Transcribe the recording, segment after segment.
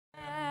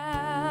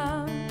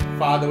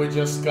Father, we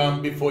just come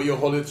before your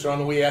holy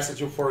throne. We ask that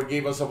you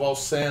forgive us of all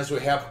sins we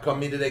have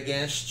committed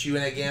against you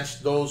and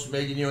against those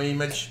made in your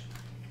image.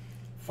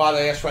 Father,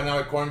 I ask right now,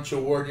 according to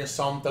your word in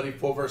Psalm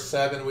 34, verse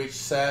 7, which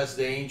says,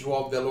 the angel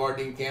of the Lord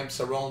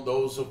encamps around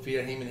those who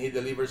fear him and he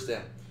delivers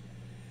them.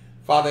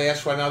 Father, I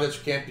ask right now that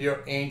you camp your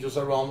angels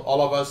around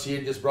all of us here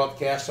in this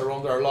broadcast,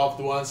 around our loved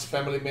ones,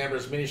 family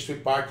members, ministry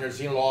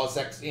partners, in-laws,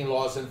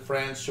 ex-in-laws, and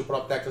friends, to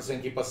protect us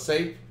and keep us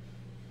safe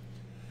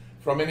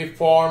from any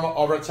form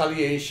of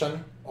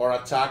retaliation or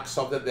attacks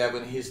of the devil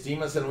and his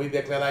demons. And we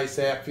declare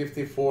Isaiah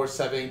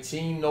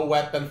 54:17, no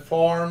weapon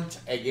formed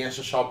against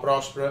us shall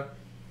prosper.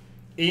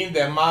 In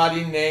the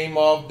mighty name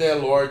of the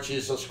Lord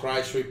Jesus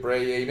Christ we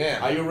pray,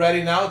 amen. Are you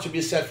ready now to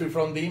be set free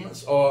from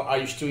demons, or are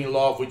you still in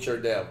love with your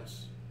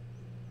devils?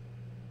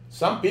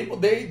 Some people,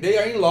 they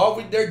are in love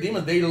with their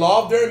demons. They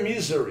love their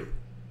misery.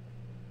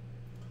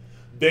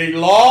 They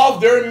love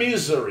their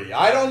misery.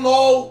 I don't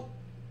know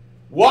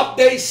what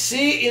they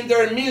see in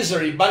their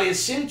misery, but it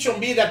seems to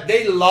me that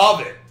they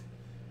love it.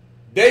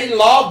 They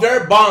love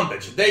their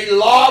bondage. They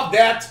love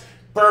that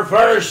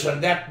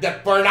perversion,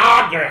 that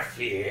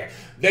pornography.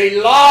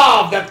 They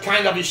love that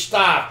kind of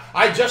stuff.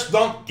 I just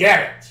don't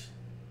get it.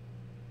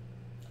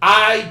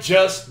 I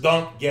just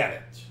don't get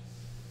it.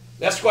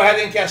 Let's go ahead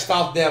and cast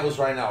out devils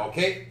right now,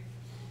 okay?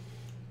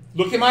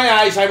 Look in my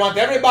eyes. I want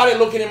everybody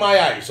looking in my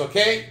eyes,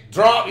 okay?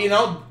 Draw,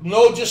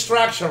 no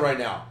distraction right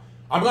now.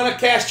 I'm going to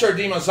cast your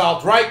demons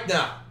out right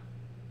now,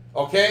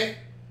 okay?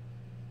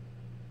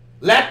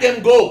 Let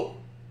them go,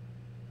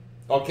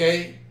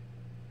 okay?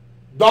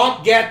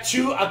 Don't get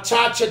too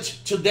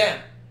attached to them.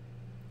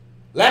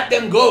 Let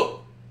them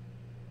go.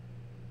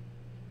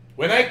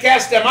 When I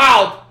cast them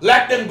out,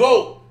 let them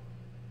go,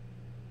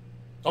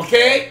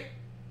 okay?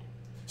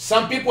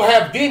 Some people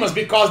have demons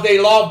because they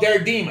love their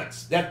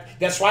demons.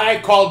 That's why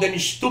I call them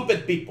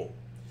stupid people.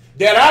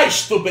 There are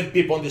stupid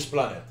people on this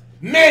planet.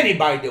 Many,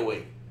 by the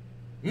way.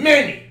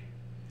 Many.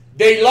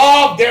 They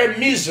love their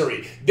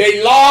misery.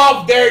 They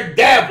love their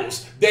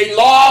devils. They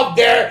love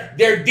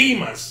their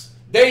demons.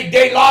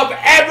 They love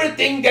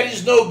everything that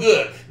is no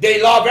good.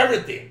 They love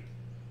everything.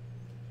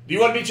 Do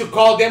you want me to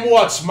call them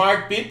what?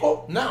 Smart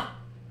people? No.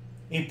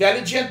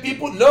 Intelligent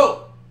people?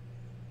 No.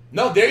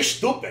 No, they're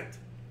stupid.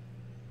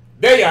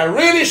 They are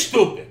really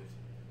stupid.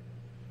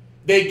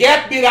 They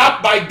get beat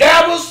up by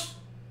devils.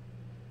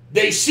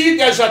 They see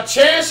there's a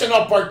chance, an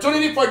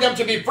opportunity for them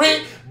to be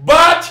free,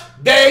 but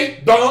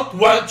they don't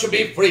want to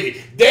be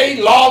free.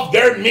 They love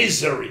their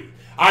misery.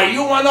 Are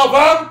you one of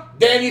them?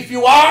 Then if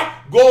you are,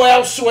 go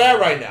elsewhere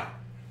right now.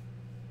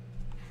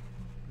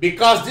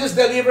 Because this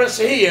deliverance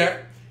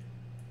here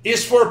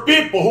is for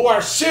people who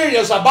are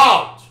serious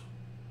about,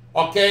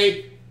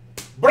 okay,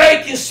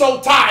 breaking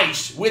soul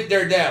ties with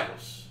their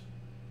devils.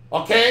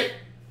 Okay?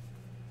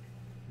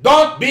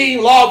 Don't be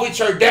in love with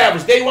your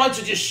devils. They want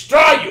to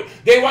destroy you.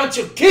 They want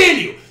to kill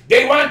you.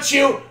 They want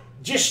to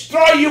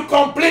destroy you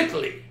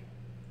completely.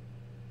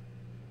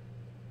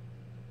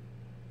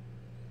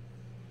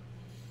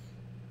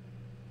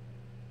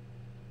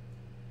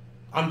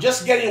 I'm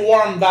just getting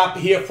warmed up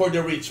here for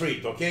the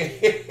retreat,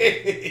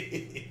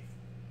 okay?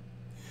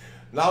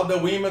 Now the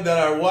women that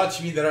are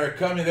watching me, that are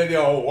coming, they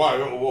go, oh,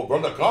 why,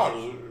 Brother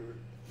Carlos?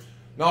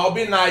 No, I'll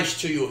be nice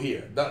to you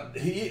here.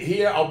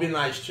 Here, I'll be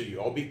nice to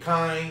you. I'll be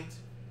kind.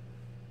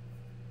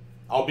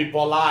 I'll be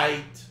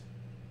polite.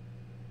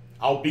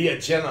 I'll be a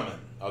gentleman,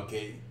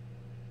 okay?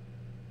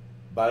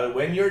 But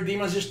when your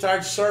demons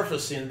start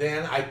surfacing,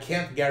 then I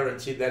can't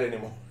guarantee that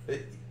anymore.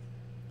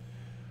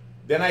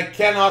 Then I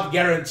cannot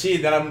guarantee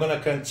that I'm going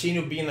to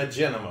continue being a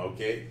gentleman,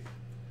 okay?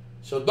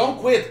 So don't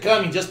quit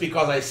coming just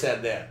because I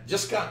said that.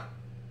 Just come.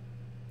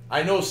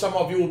 I know some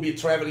of you will be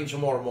traveling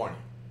tomorrow morning,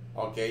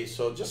 okay?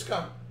 So just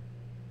come.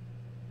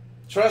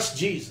 Trust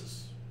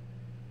Jesus.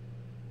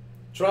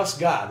 Trust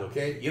God,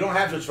 okay? You don't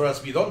have to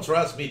trust me. Don't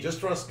trust me. Just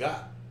trust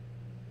God.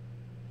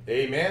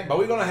 Amen? But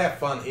we're going to have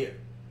fun here.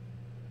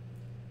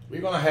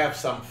 We're going to have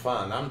some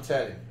fun, I'm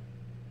telling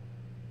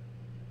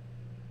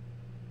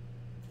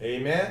you.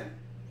 Amen?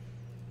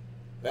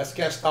 Let's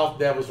cast out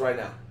devils right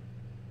now.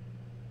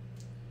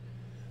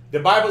 The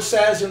Bible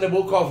says in the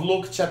book of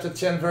Luke chapter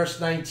 10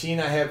 verse 19,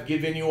 I have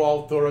given you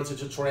all authority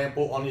to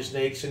trample on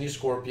snakes and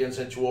scorpions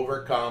and to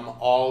overcome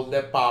all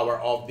the power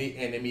of the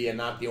enemy, and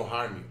nothing will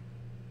harm you.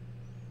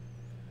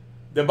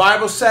 The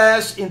Bible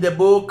says in the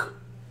book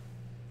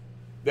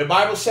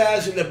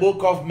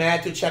of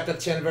Matthew chapter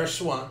 10 verse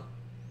 1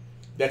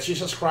 that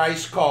Jesus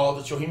Christ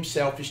called to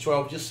himself his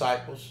 12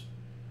 disciples,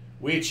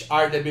 which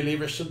are the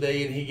believers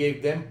today, and he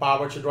gave them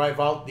power to drive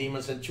out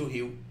demons and to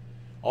heal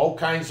all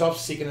kinds of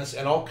sickness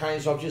and all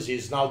kinds of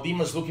disease. Now,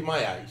 demons, look in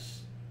my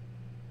eyes.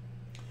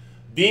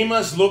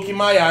 Demons, look in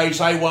my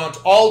eyes. I want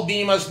all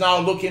demons now,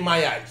 look in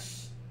my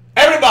eyes.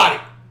 Everybody,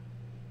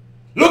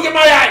 look in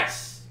my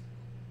eyes.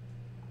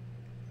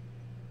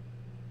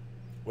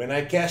 When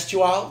I cast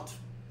you out,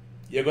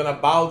 you're going to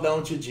bow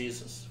down to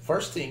Jesus.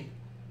 First thing,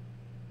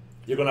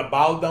 you're going to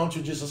bow down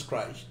to Jesus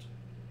Christ.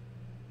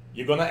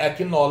 You're going to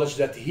acknowledge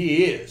that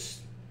he is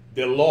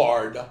the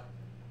Lord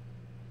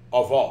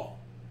of all.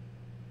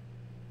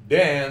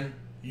 then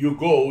you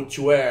go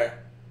to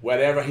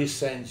wherever he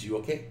sends you,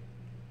 okay?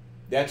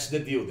 That's the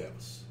deal,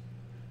 devils.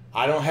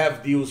 I don't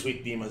have deals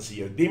with demons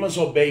here. Demons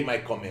obey my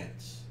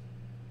commands.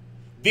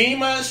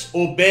 Demons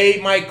obey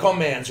my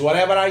commands,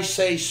 whatever I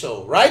say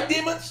so. Right,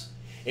 demons?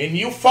 And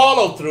you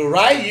follow through,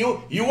 right?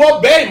 You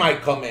obey my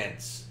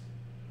commands.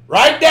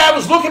 Right,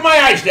 devils? Look in my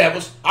eyes,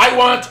 devils. I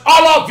want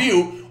all of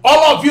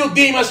you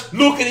demons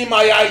looking in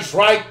my eyes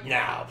right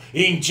now.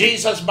 In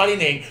Jesus' mighty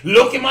name,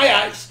 look in my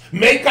eyes.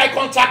 Make eye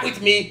contact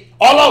with me.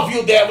 All of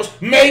you devils,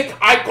 make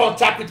eye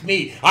contact with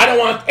me. I don't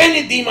want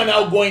any demon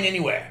now going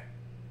anywhere.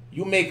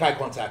 You make eye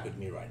contact with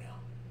me right now.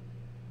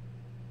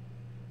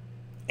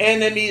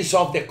 Enemies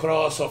of the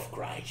cross of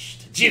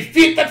Christ,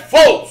 defeated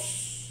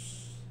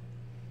foes,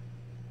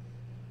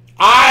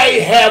 I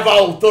have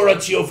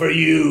authority over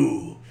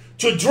you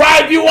to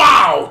drive you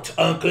out,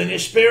 unclean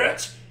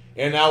spirits.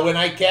 And now when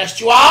I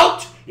cast you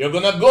out, you're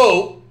gonna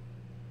go.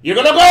 You're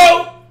gonna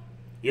go.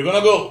 You're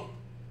gonna go.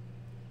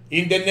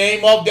 In the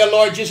name of the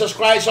Lord Jesus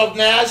Christ of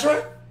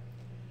Nazareth,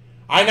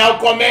 I now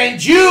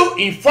command you,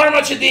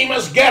 infirmity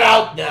demons, get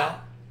out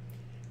now.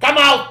 Come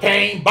out,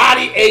 pain,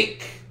 body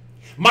ache,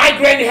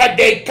 migraine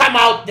headache, come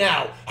out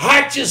now.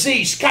 Heart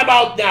disease, come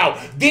out now.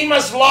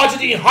 Demons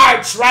lodged in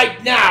hearts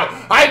right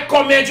now. I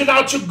command you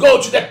now to go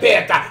to the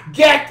pit.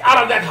 Get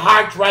out of that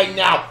heart right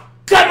now.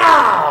 Come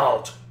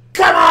out.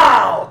 Come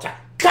out.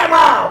 Come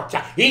out.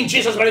 In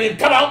Jesus' name,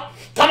 come out.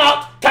 Come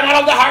out. Come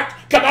out of the heart.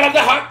 Come out of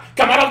the heart.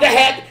 Come out of the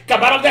head.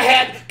 Come out of the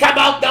head. Come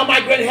out now,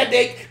 migraine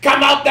headache.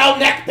 Come out now,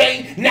 neck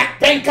pain. Neck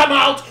pain, come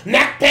out.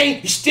 Neck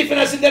pain,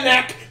 stiffness in the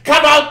neck.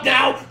 Come out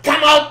now.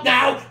 Come out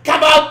now.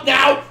 Come out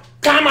now.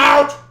 Come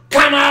out.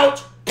 Come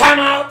out. Come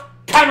out.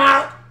 Come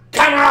out.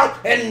 Come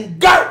out. And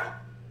go.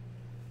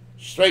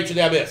 Straight to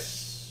the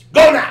abyss.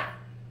 Go now.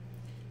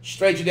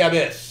 Straight to the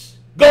abyss.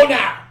 Go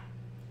now.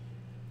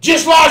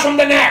 Dislodge from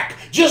the neck.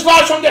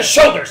 Dislodge from the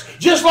shoulders.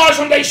 Dislodge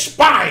from the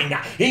spine.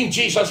 In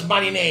Jesus'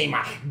 mighty name.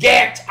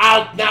 Get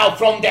out now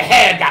from the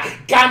head.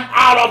 Come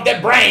out of the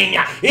brain.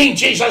 In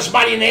Jesus'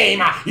 mighty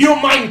name. You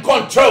mind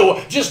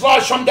control.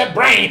 Dislodge from the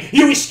brain.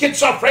 You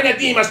schizophrenic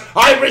demons.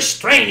 I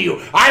restrain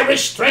you. I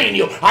restrain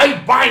you.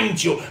 I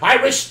bind you.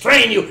 I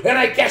restrain you. And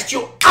I cast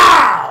you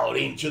out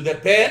into the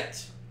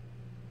pit.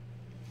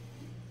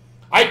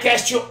 I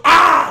cast you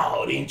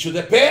out into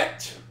the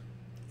pit.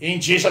 In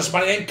Jesus'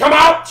 mighty name. Come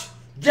out.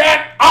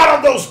 Get out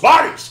of those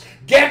bodies.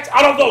 Get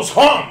out of those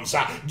homes.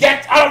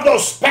 Get out of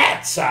those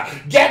pets.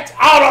 Get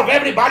out of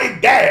everybody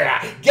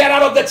there. Get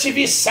out of the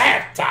TV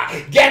set.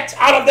 Get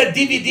out of the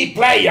DVD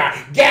player.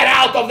 Get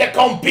out of the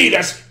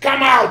computers.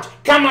 Come out.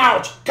 Come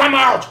out. Come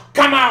out.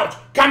 Come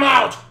out. Come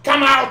out.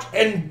 Come out.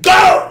 And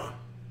go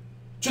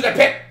to the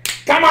pit.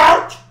 Come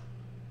out.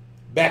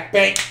 Back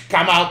pain.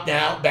 Come out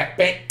now. Back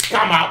pain.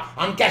 Come out.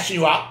 I'm casting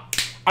you out.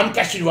 I'm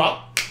casting you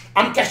out.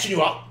 I'm casting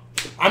you out.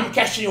 I'm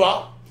casting you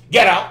out.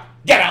 Get out.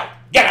 Get out,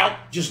 get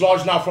out.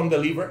 Dislodge now from the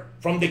liver,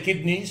 from the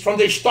kidneys, from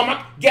the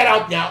stomach. Get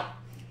out now.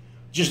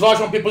 Dislodge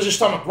from people's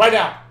stomach right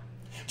now.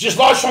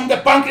 Dislodge from the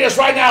pancreas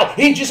right now.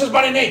 In Jesus'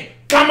 mighty name.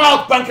 Come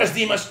out, pancreas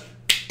demons.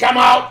 Come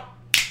out.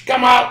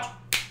 Come out.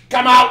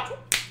 Come out.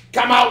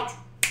 Come out.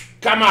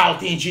 Come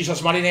out in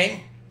Jesus' mighty name.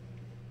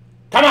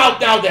 Come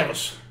out now,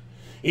 devils.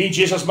 In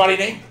Jesus' mighty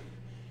name.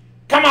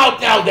 Come out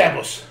now,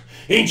 devils.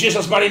 In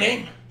Jesus' mighty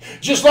name.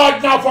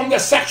 Dislodge now from the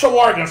sexual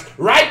organs.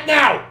 Right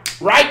now.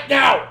 Right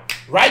now.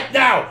 Right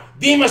now,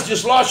 demons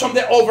dislodge from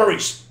the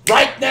ovaries.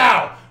 Right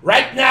now,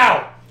 right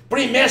now,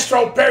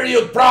 premenstrual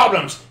period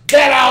problems.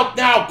 Get out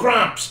now,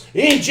 cramps.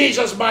 In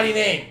Jesus' mighty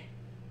name.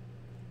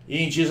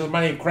 In Jesus'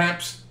 mighty name,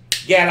 cramps.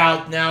 Get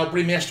out now,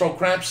 premenstrual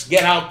cramps.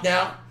 Get out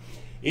now.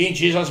 In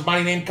Jesus'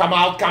 mighty name, come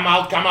out, come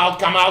out, come out,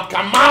 come out,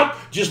 come out.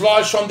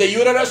 Dislodge from the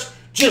uterus.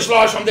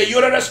 Dislodge from the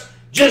uterus.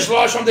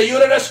 Dislodge from the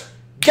uterus.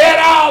 Get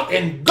out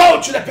and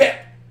go to the pit.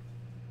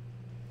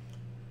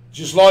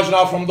 Dislodge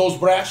now from those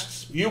breasts.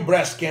 You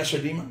breast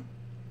cancer demon.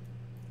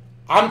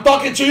 I'm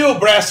talking to you,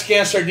 breast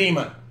cancer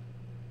demon.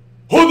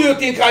 Who do you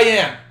think I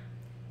am?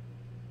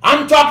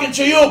 I'm talking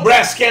to you,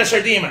 breast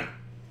cancer demon.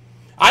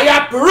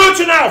 I uproot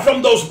you now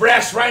from those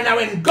breasts right now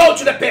and go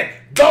to the pit.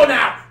 Go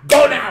now.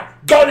 Go now.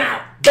 Go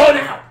now. Go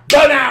now.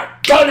 Go now.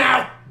 Go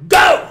now.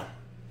 Go.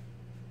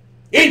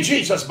 In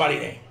Jesus' mighty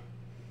name.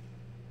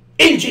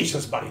 In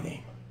Jesus' mighty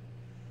name.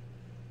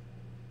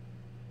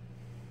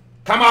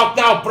 Come out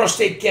now,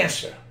 prostate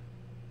cancer.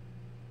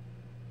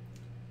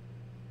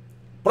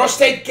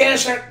 Prostate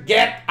cancer,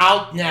 get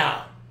out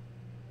now.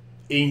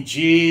 In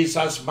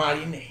Jesus'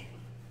 mighty name.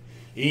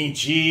 In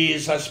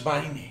Jesus'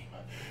 mighty name.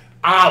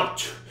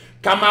 Out.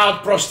 Come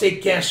out,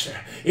 prostate cancer.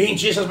 In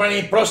Jesus'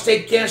 mighty name,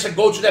 prostate cancer,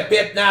 go to the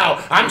pit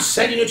now. I'm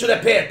sending you to the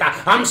pit.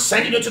 I'm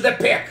sending you to the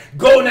pit.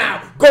 Go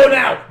now. Go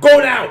now. Go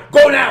now.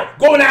 Go now.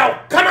 Go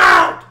now. Come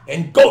out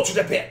and go to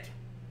the pit.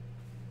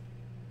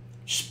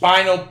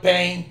 Spinal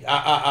pain,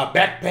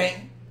 back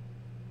pain.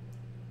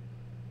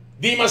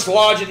 Demons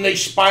lodged in the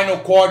spinal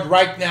cord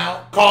right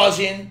now,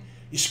 causing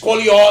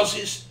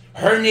scoliosis,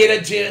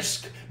 herniated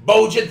disc,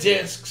 bulged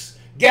discs.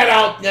 Get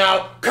out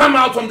now. Come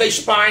out from the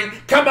spine.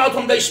 Come out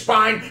from the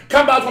spine.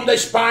 Come out from the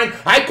spine.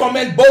 I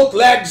command both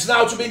legs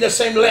now to be in the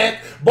same length.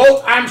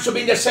 Both arms to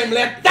be in the same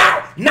length.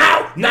 Now,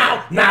 now,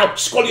 now, now.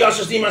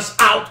 Scoliosis demons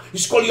out.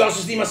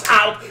 Scoliosis demons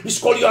out.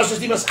 Scoliosis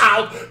demons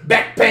out.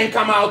 Back pain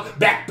come out.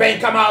 Back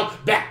pain come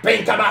out. Back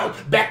pain come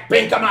out. Back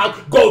pain come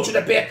out. Go to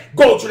the pit.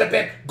 Go to the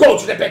pit. Go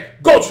to the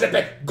pit. Go to the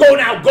pit. Go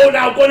now. Go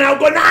now. Go now.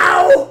 Go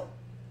now.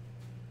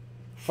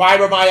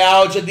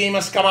 Fibromyalgia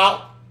demons come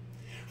out.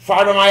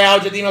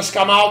 Fibromyalgia demons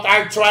come out.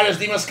 Arthritis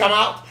demons come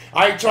out.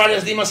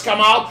 Arthritis demons come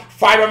out.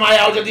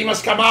 Fibromyalgia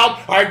demons come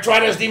out.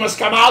 Arthritis demons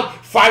come out.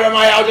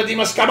 Fibromyalgia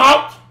demons come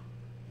out.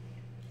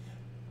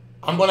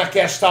 I'm going to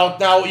cast out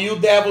now, you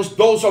devils,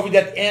 those of you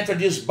that enter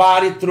this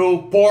body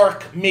through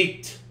pork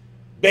meat,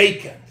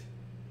 bacon,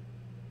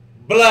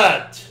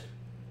 blood,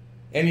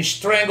 and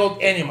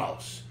strangled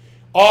animals.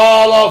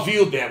 All of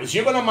you devils,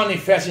 you're going to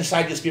manifest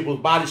inside these people's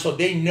bodies so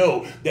they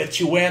know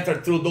that you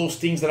entered through those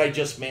things that I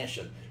just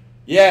mentioned.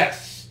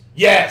 Yes,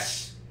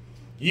 yes,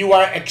 you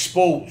are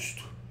exposed.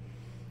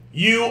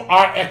 You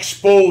are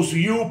exposed,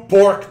 you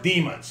pork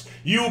demons,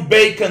 you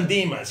bacon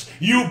demons,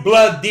 you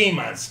blood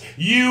demons,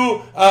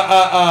 you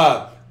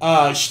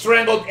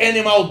strangled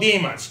animal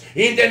demons.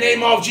 In the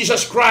name of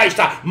Jesus Christ,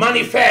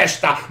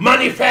 manifest,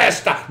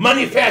 manifest,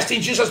 manifest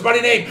in Jesus'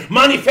 mighty name.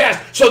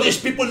 Manifest so these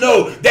people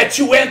know that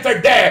you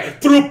entered there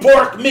through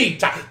pork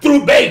meat,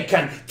 through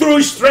bacon,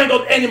 through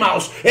strangled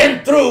animals,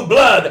 and through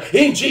blood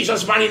in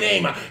Jesus' mighty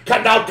name.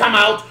 Now come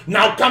out,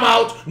 now come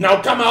out,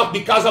 now come out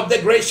because of the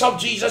grace of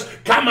Jesus.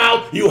 Come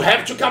out, you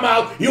have to come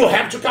out, you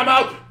have to come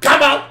out,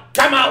 come out,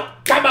 come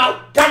out, come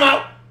out, come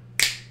out,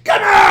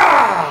 come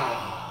out.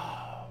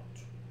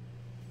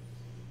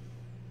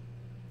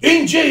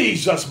 In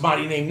Jesus'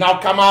 mighty name. Now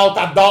come out,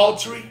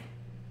 adultery.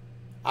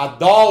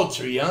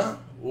 Adultery, huh?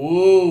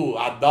 Ooh,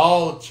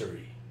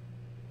 adultery.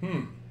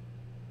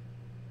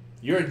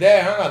 You're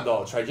there, huh,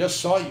 adultery? I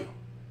just saw you.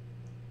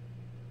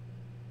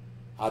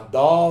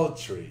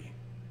 Adultery.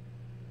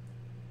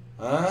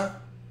 Huh?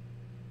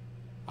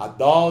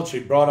 Adultery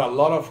brought a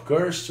lot of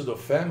curse to the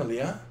family,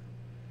 huh?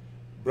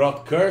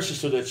 Brought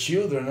curses to the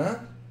children, huh?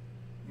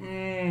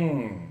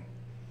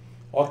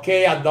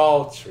 Okay,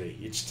 adultery.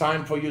 It's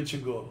time for you to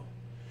go.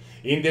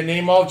 In the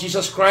name of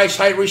Jesus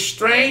Christ, I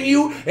restrain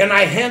you and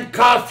I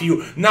handcuff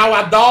you.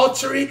 Now,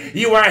 adultery,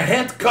 you are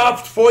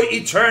handcuffed for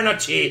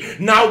eternity.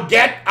 Now,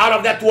 get out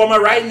of that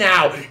woman right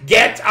now.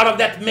 Get out of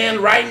that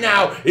man right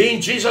now. In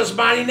Jesus'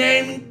 mighty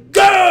name,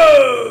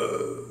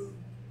 go!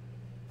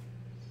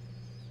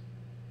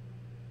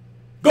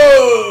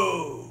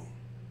 Go!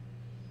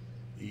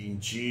 In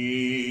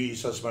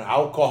Jesus' mighty name.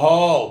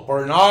 Alcohol,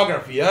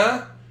 pornography,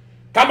 huh?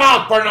 Come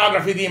out,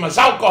 pornography demons,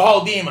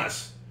 alcohol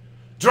demons,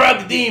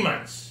 drug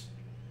demons.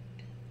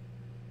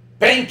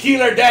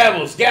 Painkiller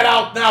devils, get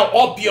out now.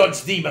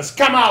 Opioids demons,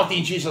 come out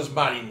in Jesus'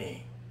 mighty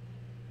name.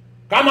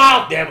 Come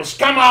out, devils,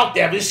 come out,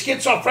 devils.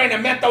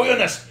 Schizophrenia, mental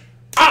illness,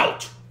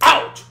 out,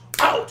 out,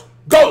 out.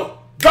 Go,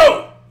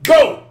 go,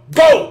 go,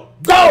 go,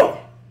 go.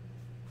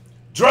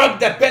 Drug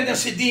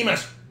dependency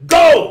demons,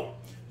 go.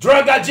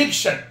 Drug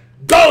addiction,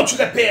 go to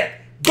the pit,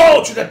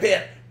 go to the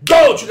pit,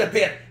 go to the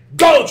pit,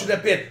 go to the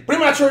pit.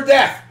 Premature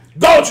death,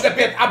 go to the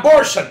pit.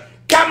 Abortion,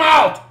 come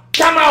out,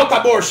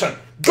 abortion,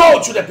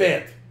 go to the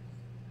pit.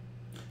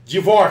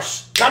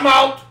 Divorce, come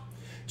out.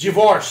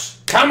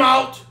 Divorce, come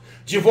out.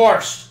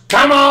 Divorce,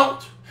 come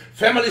out.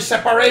 Family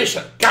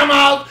separation, come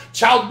out.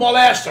 Child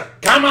molester,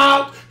 come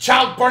out.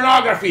 Child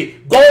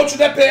pornography, go to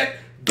the pit.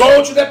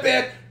 Go to the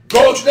pit.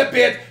 Go to the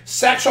pit.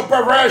 Sexual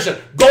perversion,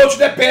 go to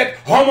the pit.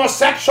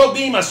 Homosexual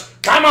demons,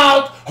 come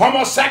out.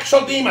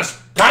 Homosexual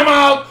demons, come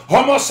out.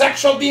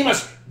 Homosexual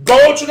demons,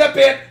 go to the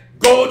pit.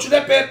 Go to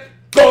the pit.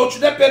 Go to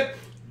the pit.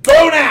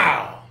 Go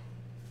now.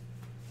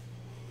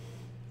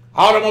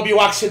 Automobile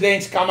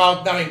accidents, come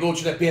out now and go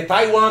to the pit.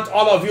 I want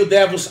all of you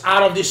devils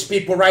out of these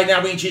people right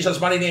now in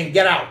Jesus' mighty name.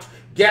 Get out.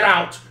 Get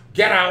out.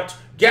 Get out.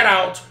 Get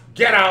out.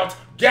 Get out.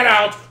 Get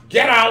out.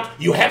 Get out.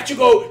 You have to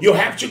go. You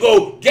have to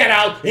go. Get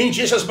out in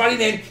Jesus' mighty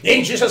name.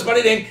 In Jesus'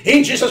 mighty name.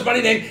 In Jesus'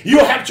 mighty name.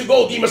 You have to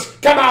go, demons.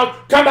 Come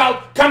out. Come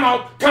out. Come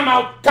out. Come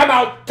out. Come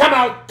out. Come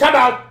out. Come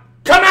out.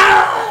 Come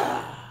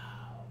out.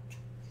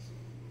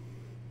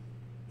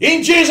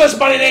 In Jesus'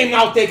 mighty name.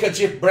 Now take a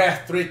deep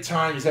breath 3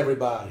 times,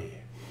 everybody.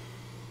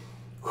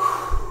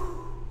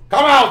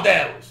 Come out,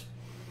 devils.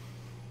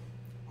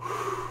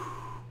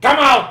 Come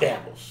out,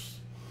 devils.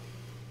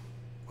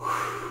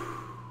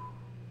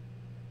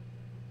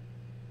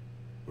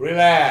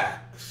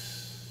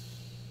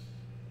 Relax.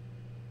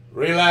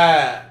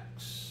 Relax.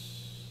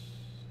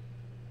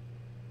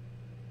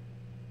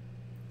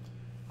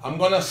 I'm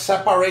going to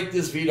separate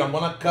this video. I'm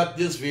going to cut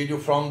this video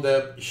from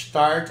the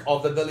start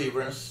of the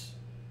deliverance.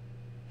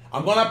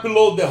 I'm going to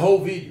upload the whole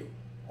video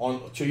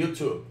to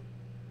YouTube.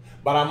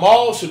 But I'm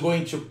also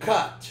going to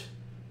cut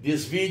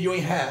this video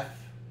in half.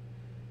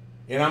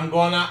 And I'm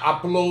going to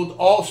upload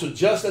also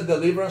just the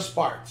deliverance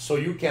part. So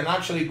you can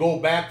actually go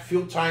back a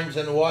few times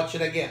and watch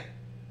it again.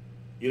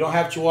 You don't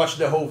have to watch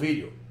the whole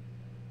video.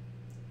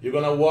 You're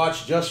going to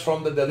watch just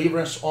from the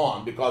deliverance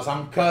on, because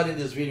I'm cutting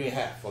this video in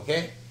half,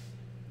 okay?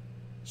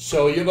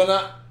 So you're going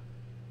to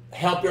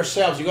help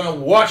yourselves. You're going to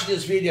watch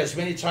this video as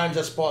many times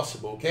as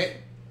possible, okay?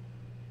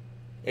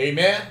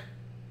 Amen?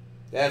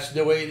 That's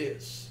the way it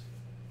is.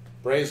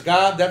 Praise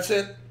God. That's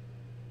it.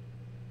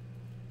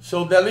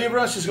 So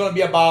deliverance is going to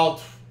be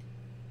about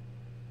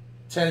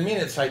 10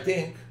 minutes, I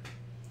think.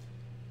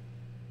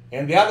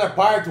 And the other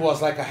part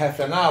was like a half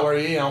an hour,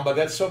 you know, but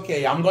that's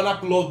okay. I'm going to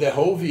upload the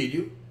whole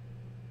video.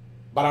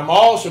 But I'm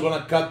also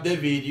going to cut the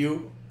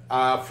video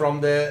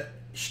from the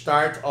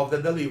start of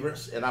the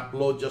deliverance and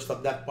upload just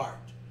that part.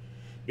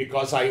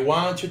 Because I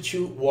want you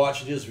to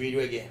watch this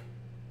video again.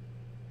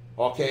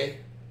 Okay?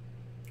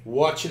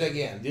 Watch it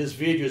again. This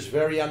video is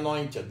very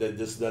anointed.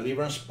 This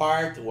deliverance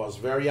part was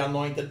very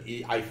anointed.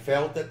 I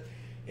felt it.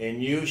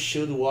 And you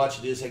should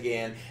watch this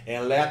again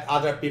and let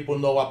other people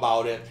know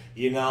about it.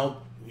 You know,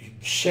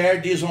 share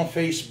this on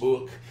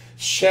Facebook.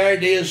 Share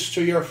this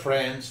to your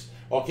friends.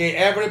 Okay?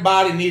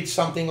 Everybody needs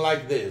something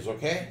like this.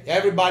 Okay?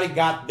 Everybody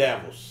got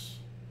devils.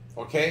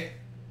 Okay?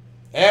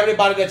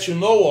 Everybody that you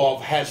know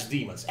of has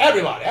demons.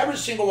 Everybody. Every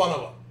single one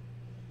of them.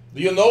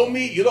 Do you know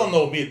me? You don't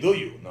know me, do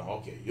you? No,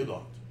 okay. You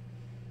don't.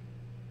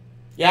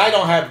 Yeah, I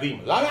don't have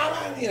demons.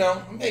 You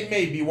know,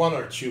 maybe one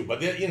or two,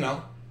 but you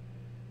know,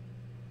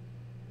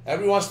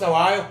 every once in a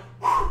while,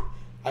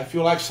 I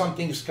feel like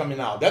something is coming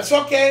out. That's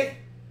okay.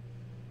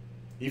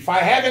 If I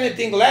have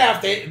anything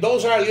left,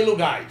 those are little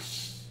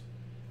guys.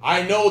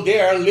 I know they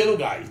are little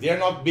guys. They're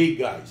not big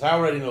guys. I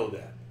already know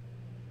that.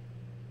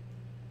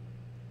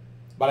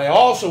 But I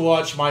also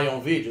watch my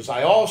own videos.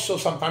 I also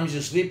sometimes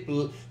sleep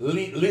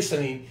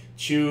listening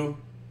to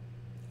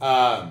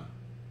the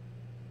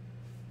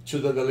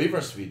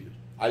deliverance video.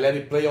 I let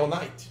it play all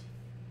night.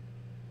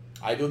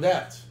 I do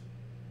that.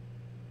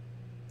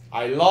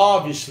 I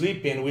love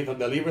sleeping with a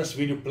deliverance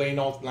video playing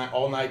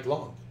all night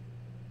long.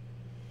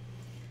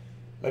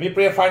 Let me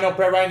pray a final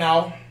prayer right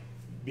now.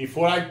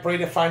 Before I pray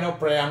the final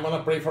prayer, I'm going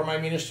to pray for my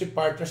ministry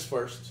partners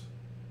first.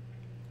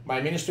 My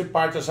ministry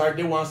partners are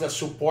the ones that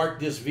support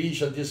this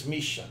vision, this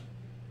mission.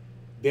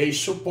 They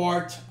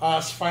support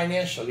us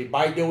financially.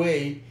 By the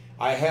way,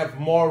 I have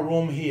more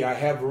room here. I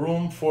have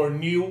room for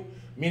new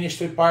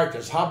ministry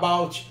partners. How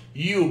about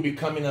you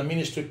becoming a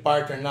ministry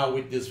partner now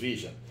with this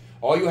vision?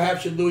 All you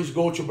have to do is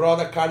go to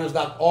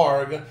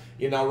brothercarlos.org,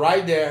 you know,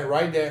 right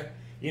there,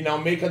 you know,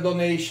 make a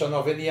donation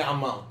of any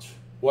amount.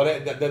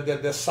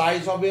 The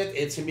size of it,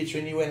 it's in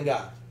between you and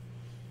God.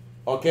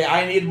 Okay,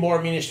 I need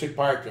more ministry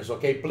partners,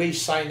 okay?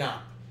 Please sign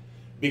up.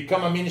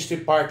 Become a ministry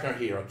partner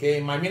here, okay?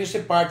 My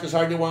ministry partners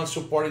are the ones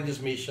supporting this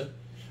mission.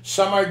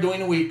 Some are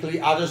doing weekly,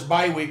 others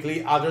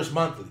bi-weekly, others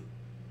monthly,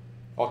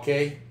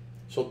 okay?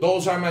 So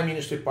those are my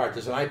ministry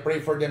partners, and I pray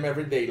for them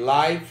every day,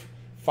 live,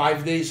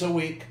 5 days a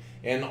week,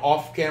 and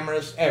off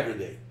cameras every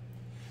day.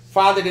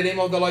 Father, in the name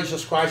of the Lord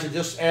Jesus Christ, I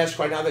just ask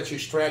right now that you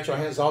stretch your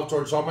hands out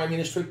towards all my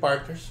ministry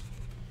partners.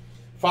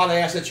 Father, I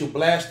ask that you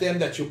bless them,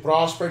 that you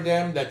prosper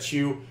them, that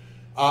you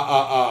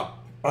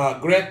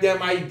grant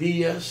them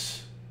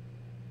ideas,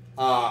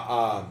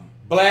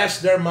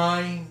 bless their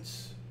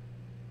minds.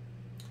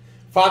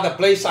 Father,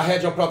 place a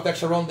hedge of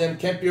protection around them,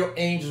 camp your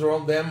angels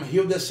around them,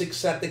 heal the sick,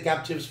 set the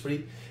captives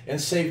free, and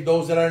save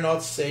those that are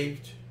not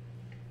saved.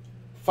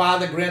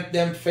 Father, grant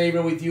them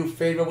favor with you,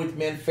 favor with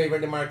men, favor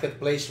in the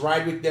marketplace.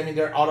 Ride with them in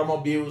their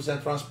automobiles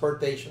and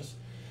transportations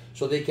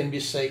so they can be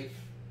safe.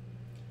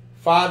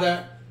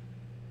 Father,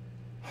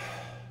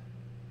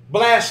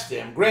 bless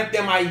them, grant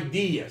them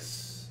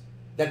ideas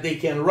that they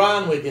can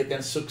run with it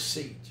and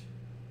succeed.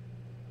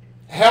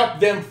 Help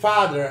them,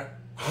 Father,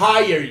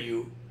 hire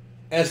you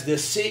as the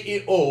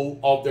CEO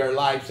of their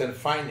lives and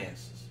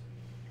finances.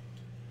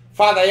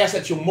 Father, I ask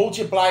that you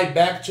multiply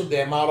back to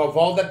them out of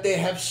all that they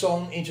have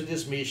sown into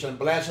this mission.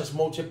 Blessings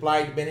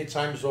multiplied many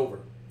times over.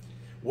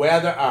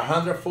 Whether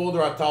 100-fold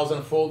or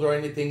 1,000-fold or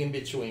anything in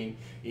between.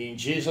 In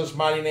Jesus'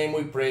 mighty name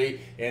we pray.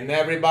 And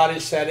everybody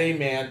said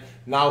amen.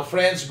 Now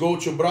friends, go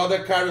to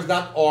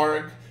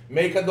brothercarlos.org.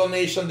 Make a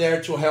donation there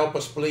to help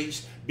us,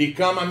 please.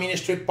 Become a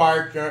ministry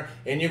partner.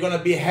 And you're going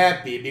to be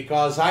happy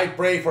because I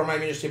pray for my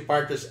ministry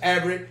partners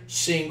every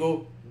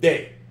single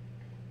day.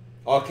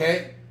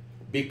 Okay?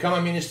 Become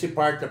a ministry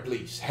partner,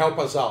 please. Help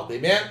us out.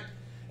 Amen?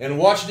 And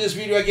watch this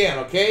video again,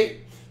 okay?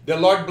 The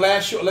Lord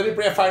bless you. Let me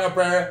pray a final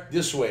prayer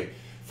this way.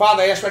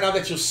 Father, I ask right now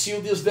that you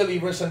seal this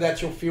deliverance and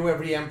that you fill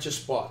every empty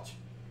spot,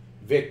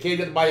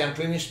 vacated by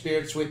unclean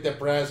spirits with the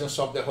presence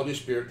of the Holy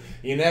Spirit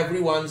in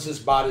everyone's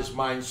bodies,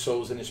 minds,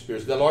 souls, and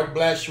spirits. The Lord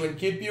bless you and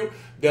keep you.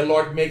 The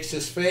Lord makes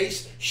his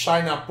face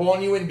shine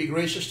upon you and be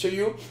gracious to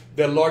you.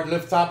 The Lord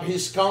lift up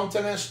his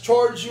countenance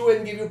towards you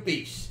and give you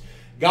peace.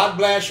 God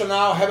bless you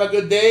now. Have a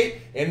good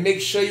day. And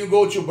make sure you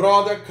go to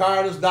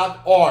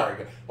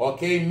brothercarlos.org.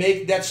 Okay,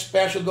 make that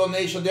special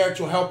donation there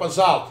to help us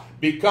out.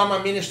 Become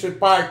a ministry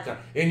partner.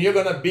 And you're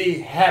going to be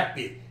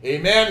happy.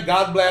 Amen.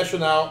 God bless you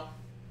now.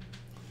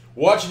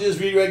 Watch this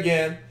video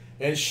again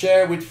and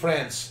share with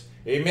friends.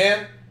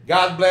 Amen.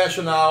 God bless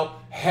you now.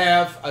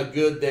 Have a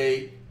good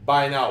day.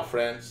 Bye now,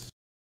 friends.